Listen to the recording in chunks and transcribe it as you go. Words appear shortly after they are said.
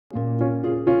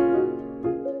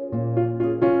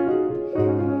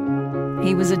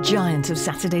He was a giant of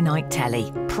Saturday night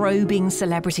telly, probing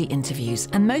celebrity interviews,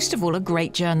 and most of all, a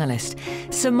great journalist.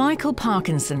 Sir Michael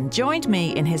Parkinson joined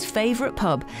me in his favourite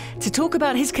pub to talk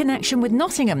about his connection with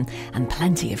Nottingham and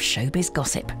plenty of showbiz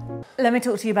gossip. Let me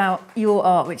talk to you about your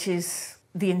art, which is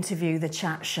the interview, the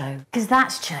chat show. Because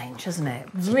that's changed, hasn't it?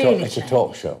 It's a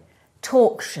talk show.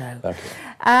 Talk show. Okay.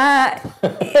 I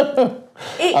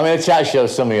mean, a chat show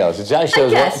is something else. A chat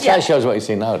show is what you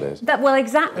see nowadays. Well,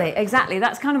 exactly.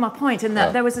 That's kind of my point. In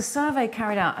that there was a survey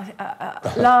carried out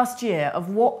last year of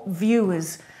what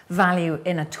viewers value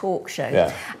in a talk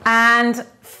show, and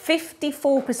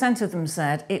 54% of them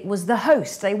said it was the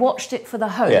host. They watched it for the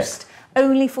host. Yes.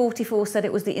 Only 44% said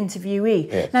it was the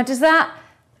interviewee. Yes. Now, does that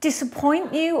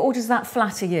disappoint you, or does that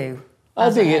flatter you? I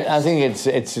think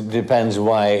it depends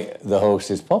why the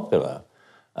host is popular.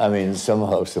 I mean, some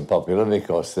hosts are popular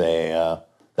because they're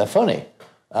funny,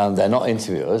 and they're not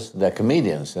interviewers, they're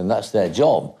comedians, and that's their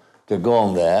job, to go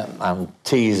on there and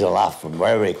tease a laugh from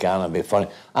wherever he can and be funny,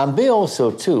 and be also,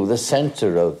 too, the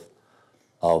centre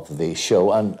of the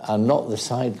show and not the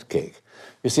sidekick.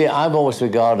 You see, I've always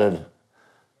regarded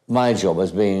my job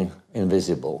as being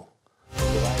invisible.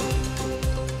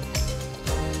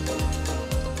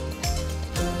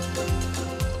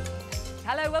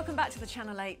 Welcome back to the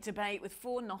Channel 8 debate with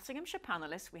four Nottinghamshire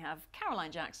panellists. We have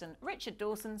Caroline Jackson, Richard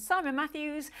Dawson, Simon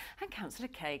Matthews and Councillor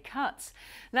Kay Cutts.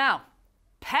 Now,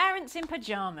 parents in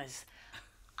pyjamas.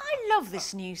 I love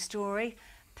this news story.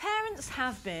 Parents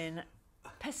have been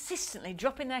persistently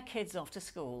dropping their kids off to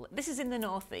school. This is in the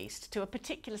northeast, to a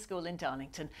particular school in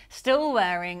Darlington, still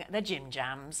wearing their gym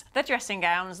jams, their dressing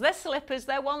gowns, their slippers,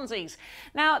 their onesies.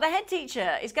 Now, the head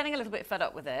teacher is getting a little bit fed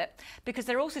up with it because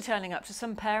they're also turning up to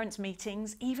some parents'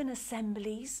 meetings, even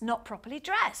assemblies, not properly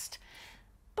dressed.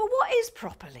 But what is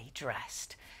properly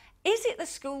dressed? Is it the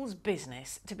school's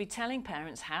business to be telling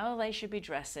parents how they should be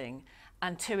dressing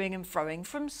and toing and froing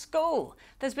from school?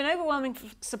 There's been overwhelming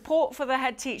support for the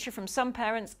head teacher from some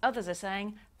parents. Others are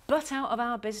saying, butt out of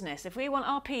our business. If we want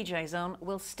our PJs on,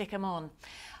 we'll stick them on.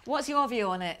 What's your view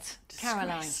on it,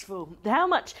 Caroline?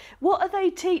 What are they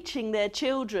teaching their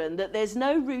children? That there's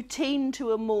no routine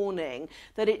to a morning,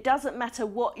 that it doesn't matter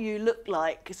what you look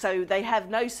like, so they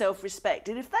have no self-respect.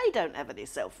 And if they don't have any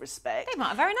self-respect... They might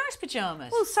have very nice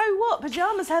pyjamas. Well, so what?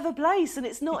 Pyjamas have a place and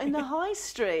it's not in the high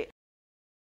street.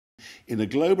 In a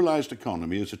globalised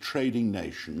economy, as a trading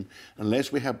nation,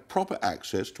 unless we have proper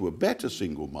access to a better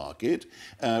single market,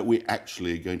 we're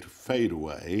actually going to fade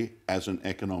away as an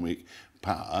economic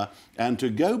power. And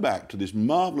to go back to this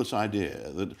marvellous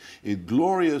idea that in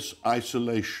glorious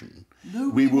isolation,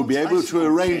 we will be able to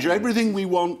arrange everything we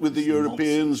want with the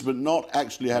Europeans, but not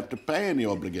actually have to pay any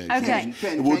obligations. Okay.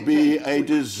 It would be a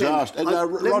disaster.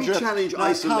 Let me challenge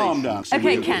isolation. Calm down.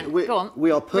 Okay, Ken, go on. We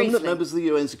are permanent Briefly. members of the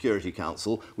UN Security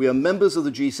Council. We are members of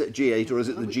the G8, or is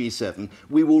it the G7?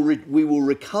 We will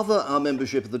recover our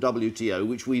membership of the WTO,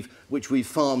 which we've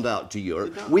farmed out to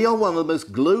Europe. We are one of the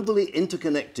most globally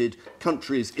interconnected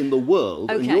countries in the world,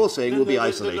 and you're saying we'll be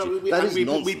isolated. That is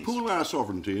nonsense. We pool our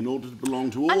sovereignty in order to belong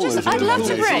to all those. I'd love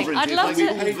to bring... I'd love to...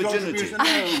 Let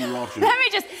me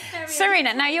just...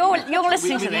 Serena, now you're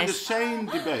listening to this. We need a sane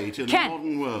debate in Ken, the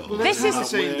modern world. This is...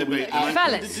 Fellas,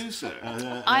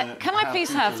 can I please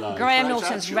have Graham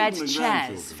Norton's red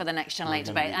chairs for the next Channel 8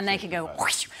 debate, and they can go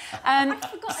whoosh.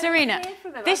 Serena,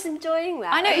 this enjoying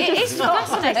that. I know, it is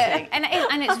fascinating, and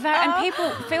it's very... And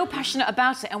people feel passionate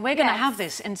about it, and we're going to have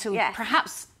this until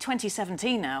perhaps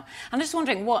 2017 now. I'm just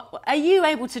wondering, are you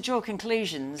able to draw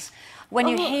conclusions when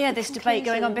you hear this debate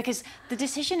going on? Because the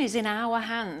decision is in our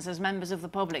hands as members of the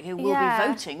public who will be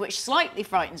voting, which slightly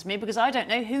frightens me because I don't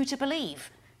know who to believe.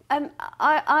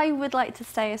 I would like to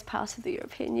stay as part of the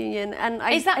European Union, and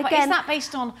is that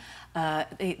based on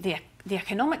the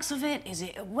economics of it? Is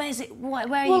it where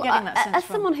are you getting that sense as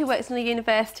from? someone who works in a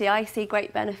university, I see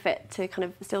great benefit to kind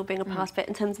of still being a part of it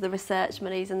in terms of the research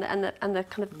monies and the kind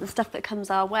of the stuff that comes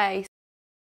our way.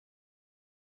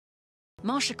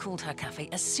 Marsha called her cafe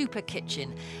a super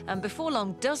kitchen, and before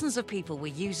long dozens of people were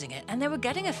using it, and they were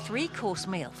getting a 3-course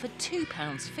meal for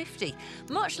 £2.50,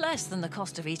 much less than the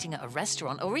cost of eating at a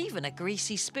restaurant or even a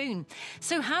greasy spoon.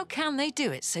 So how can they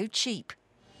do it so cheap?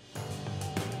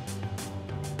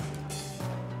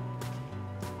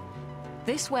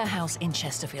 This warehouse in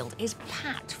Chesterfield is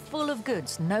packed full of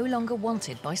goods no longer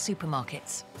wanted by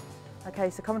supermarkets.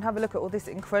 OK, so come and have a look at all this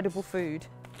incredible food.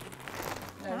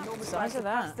 Enormous size of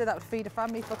that. That would feed a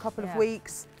family for a couple of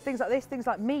weeks. Things like this, things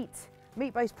like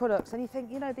meat-based products, and you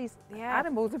think, you know, these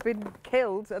animals have been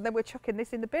killed, and then we're chucking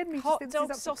this in the bin. Hot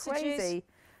dog sausages. Crazy.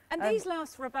 And these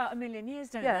last for about 1 million years,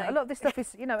 don't they? Yeah, a lot of this stuff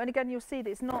is, you know, and again, you'll see that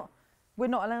it's not we're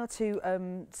not allowed to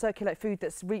circulate food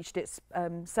that's reached its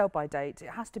sell-by date. It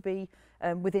has to be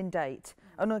within date.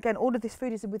 And again, all of this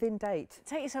food is within date.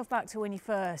 Take yourself back to when you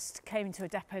first came into a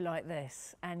depot like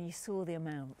this and you saw the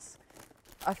amounts.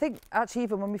 I think actually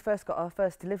even when we first got our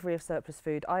first delivery of surplus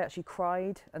food, I actually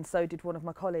cried, and so did one of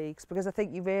my colleagues, because I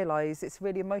think you realise it's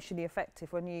really emotionally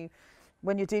effective when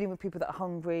you're dealing with people that are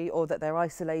hungry or that they're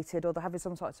isolated or they're having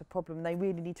some types of problem. They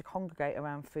really need to congregate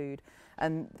around food,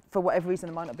 and for whatever reason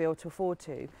they might not be able to afford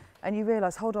to. And you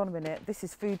realise, hold on a minute, this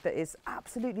is food that is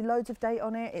absolutely loads of date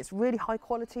on it. It's really high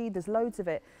quality. There's loads of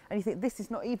it, and you think this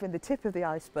is not even the tip of the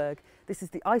iceberg. This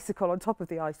is the icicle on top of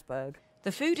the iceberg.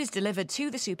 The food is delivered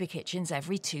to the super kitchens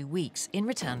every 2 weeks in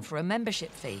return for a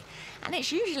membership fee, and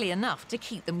it's usually enough to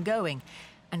keep them going.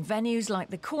 And venues like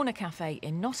the Corner Cafe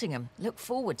in Nottingham look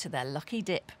forward to their lucky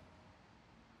dip.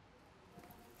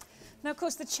 Now, of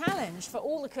course, the challenge for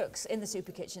all the cooks in the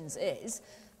super kitchens is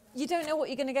you don't know what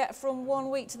you're going to get from 1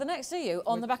 week to the next, do you,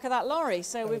 on the back of that lorry?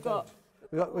 So you've got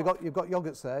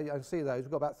yogurts there. I can see those. We've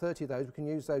got about 30 of those. We can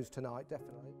use those tonight,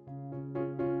 definitely.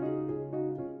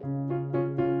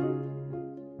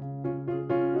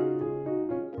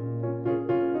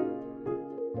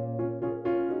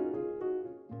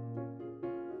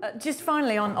 Just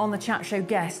finally on the chat show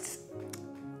guests,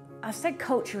 I've said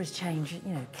culture has changed.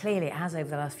 You know, clearly it has over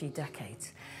the last few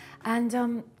decades.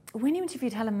 And when you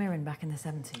interviewed Helen Mirren back in the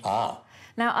 70s.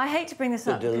 Now, I hate to bring this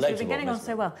up because we've been getting on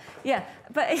so well. Yeah,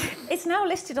 but it's now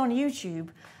listed on YouTube.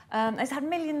 It's had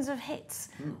millions of hits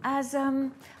as a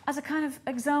kind of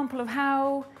example of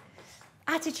how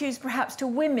attitudes perhaps to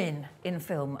women in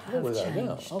film have changed.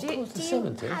 Yeah. Of course, the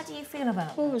 70s. How do you feel about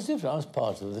that? Well, it was different. I was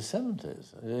part of the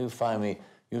 70s.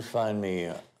 You'd find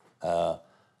me a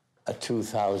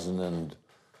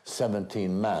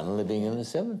 2017 man living in the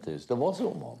 70s. There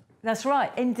wasn't one. That's right,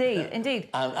 indeed, indeed.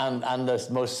 And there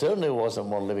most certainly wasn't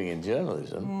one living in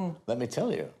journalism, let me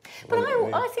tell you. But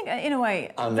I think, in a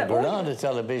way... And the Granada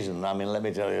television, I mean, let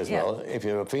me tell you as well, if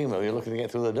you're a female, you're looking to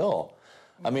get through the door.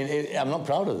 I mean, I'm not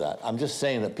proud of that. I'm just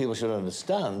saying that people should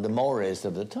understand the mores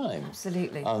of the time.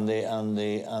 Absolutely. And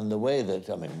the way that,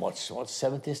 I mean, what's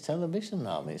 70s television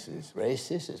now? I mean, it's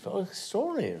racist, it's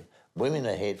extraordinary. Women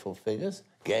are hateful figures.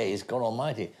 Gays, God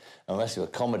almighty. Unless you were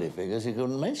comedy figures, you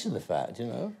couldn't mention the fact, you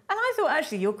know. And I thought,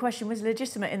 actually, your question was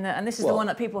legitimate in that, and this is the one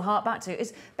that people hark back to,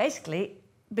 is basically,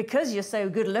 because you're so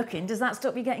good looking, does that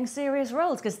stop you getting serious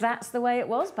roles? Because that's the way it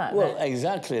was back then. Well,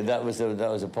 exactly, that was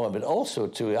a point. But also,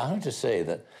 too, I have to say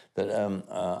that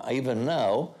even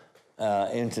now,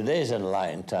 in today's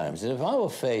enlightened times, if I were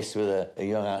faced with a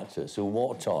young actress who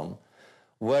walked on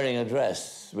wearing a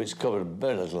dress which covered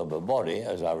very little of her body,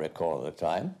 as I recall at the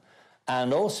time,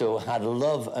 and also had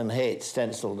love and hate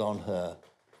stenciled on her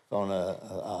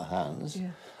hands,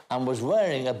 and was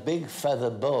wearing a big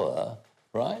feather boa,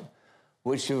 right,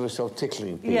 which she was sort of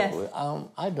tickling people with,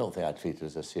 I don't think I'd treat her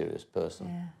as a serious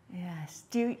person. Yes.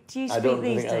 Do you speak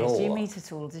these days? Do you meet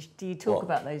at all? Do you talk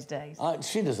about those days?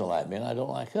 She doesn't like me and I don't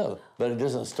like her, but it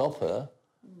doesn't stop her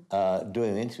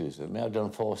doing interviews with me. I've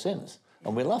done 4 since,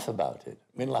 and we laugh about it.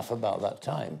 We laugh about that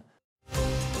time.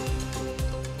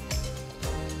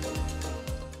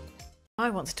 I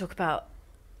want to talk about,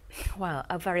 well,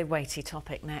 a very weighty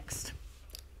topic next.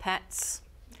 Pets.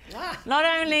 Not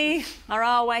only are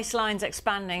our waistlines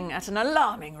expanding at an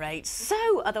alarming rate,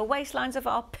 so are the waistlines of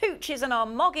our pooches and our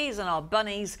moggies and our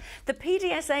bunnies. The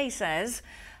PDSA says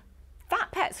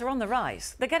fat pets are on the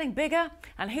rise. They're getting bigger,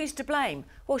 and who's to blame?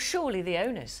 Well, surely the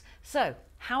owners. So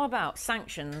how about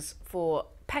sanctions for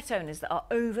pet owners that are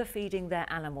overfeeding their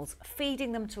animals,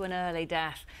 feeding them to an early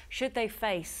death? Should they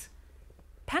face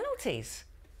penalties?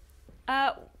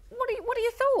 What are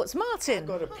your thoughts, Martin? I've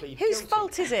got to plead Whose guilty.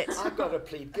 fault is it? I've got to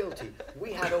plead guilty.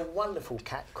 We had a wonderful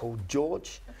cat called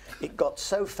George. It got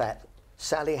so fat,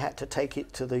 Sally had to take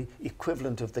it to the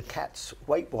equivalent of the Cats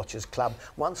Weight Watchers Club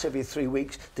once every 3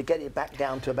 weeks to get it back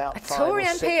down to about 5 or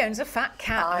 6. Tory MP owns a fat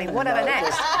cat. I mean, whatever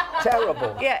next.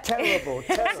 Terrible. Terrible.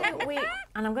 So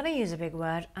and I'm going to use a big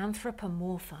word,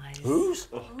 anthropomorphise. Whose?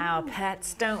 Our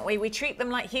pets, don't we? We treat them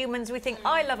like humans. We think,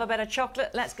 I love a bit of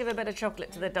chocolate, let's give a bit of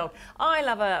chocolate to the dog. I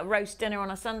love a roast dinner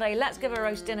on a Sunday, let's give a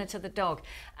roast dinner to the dog.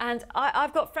 And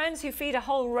I've got friends who feed a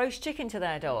whole roast chicken to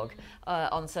their dog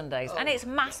on Sundays, and it's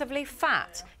massively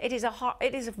fat. It is a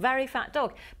very fat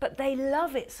dog, but they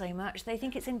love it so much, they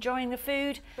think it's enjoying the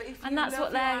food. But if and you that's love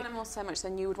what your animal so much,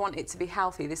 then you would want it to be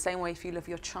healthy, the same way if you love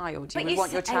your child. You would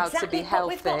want your child to be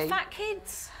healthy. But we've got fat kids.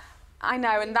 I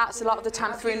know, and that's a lot of the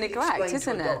time through neglect,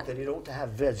 isn't to a dog it? that it ought to have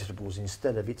vegetables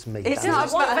instead of its meat. It's not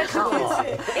about vegetables.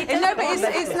 No, but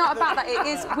it's not about that. It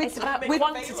is it's about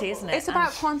quantity, isn't it? It's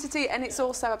about quantity, and it's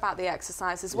also about the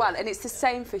exercise as well. And it's the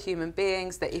same for human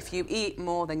beings, that if you eat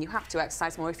more, then you have to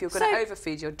exercise more. If you're going to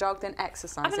overfeed your dog, then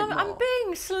exercise more. I'm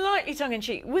being slightly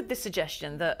tongue-in-cheek with the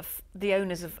suggestion that the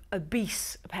owners of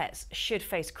obese pets should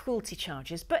face cruelty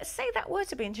charges, but say that were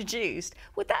to be introduced,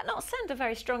 would that not send a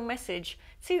very strong message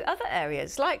to other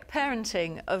areas, like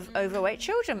parenting of overweight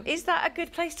children? Is that a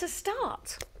good place to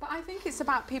start? But I think it's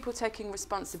about people taking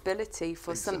responsibility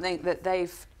for something that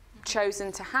they've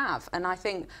chosen to have, and I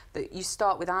think that you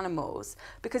start with animals,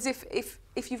 because if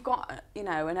you've got, you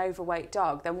know, an overweight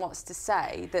dog, then what's to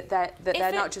say that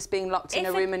they're not just being locked in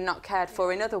a room and not cared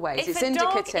for in other ways? It's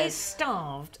indicative. If a dog is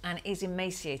starved and is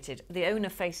emaciated, the owner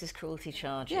faces cruelty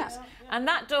charges, Yeah. and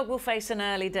that dog will face an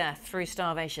early death through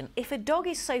starvation. If a dog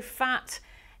is so fat,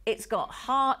 it's got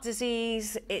heart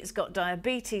disease, it's got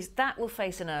diabetes, that will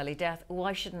face an early death.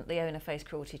 Why shouldn't the owner face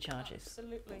cruelty charges?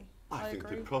 Absolutely. I think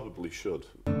they probably should.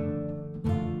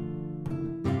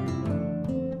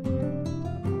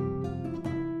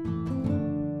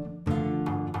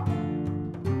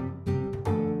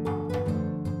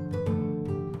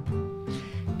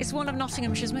 It's one of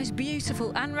Nottinghamshire's most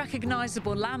beautiful and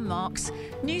recognisable landmarks,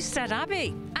 Newstead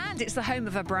Abbey. And it's the home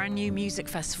of a brand new music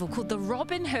festival called the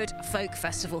Robin Hood Folk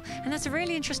Festival. And there's a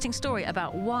really interesting story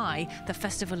about why the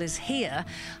festival is here.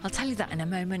 I'll tell you that in a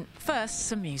moment. First,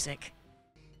 some music.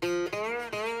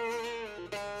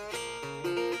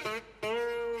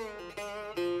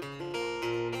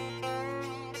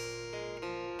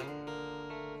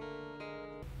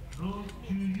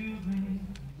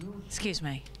 Excuse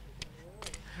me.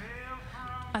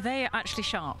 Are they actually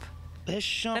sharp? They're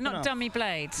sharp. They're not enough. dummy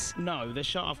blades? No, they're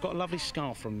sharp. I've got a lovely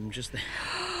scar from them just there.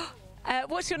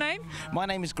 What's your name? My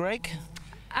name is Greg.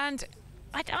 And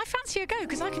I fancy a go,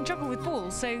 because I can juggle with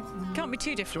balls, so can't be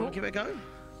too difficult. Do you want to give it a go?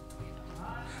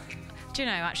 Do you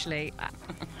know, actually,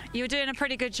 you were doing a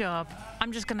pretty good job.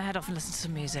 I'm just going to head off and listen to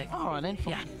some music. All right, then.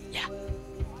 Yeah.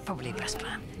 Probably best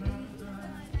plan.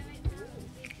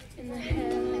 In the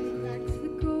hell, that's the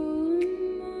gold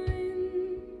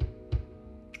mine.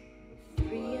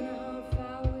 3.5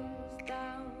 hours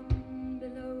down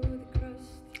below the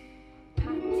crust.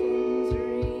 Patterns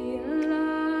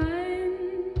realign.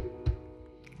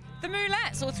 The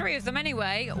Moulettes, or three of them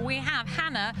anyway. We have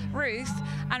Hannah, Ruth,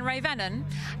 and Ray Venon.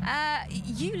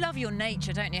 You love your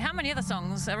nature, don't you? How many other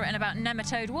songs are written about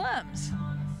nematode worms?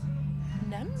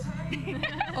 None.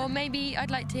 Or maybe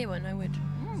I'd like to hear one, I would.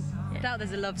 I doubt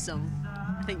there's a love song.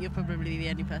 I think you're probably the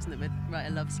only person that would write a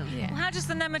love song. Well, how does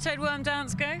the nematode worm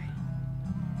dance go? Oh,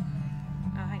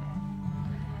 hang on.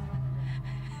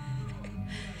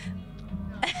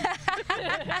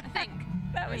 I think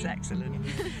that was excellent.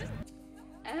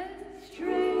 A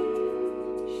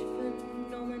strange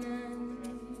phenomenon.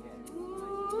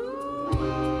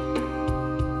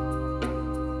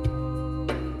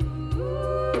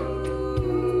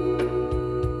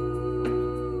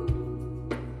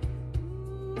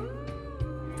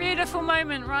 Beautiful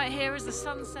moment right here as the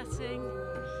sun's setting.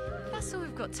 That's all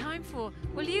we've got time for.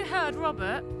 Well, you heard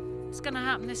Robert. It's going to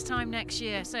happen this time next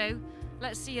year, so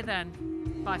let's see you then.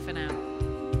 Bye for now.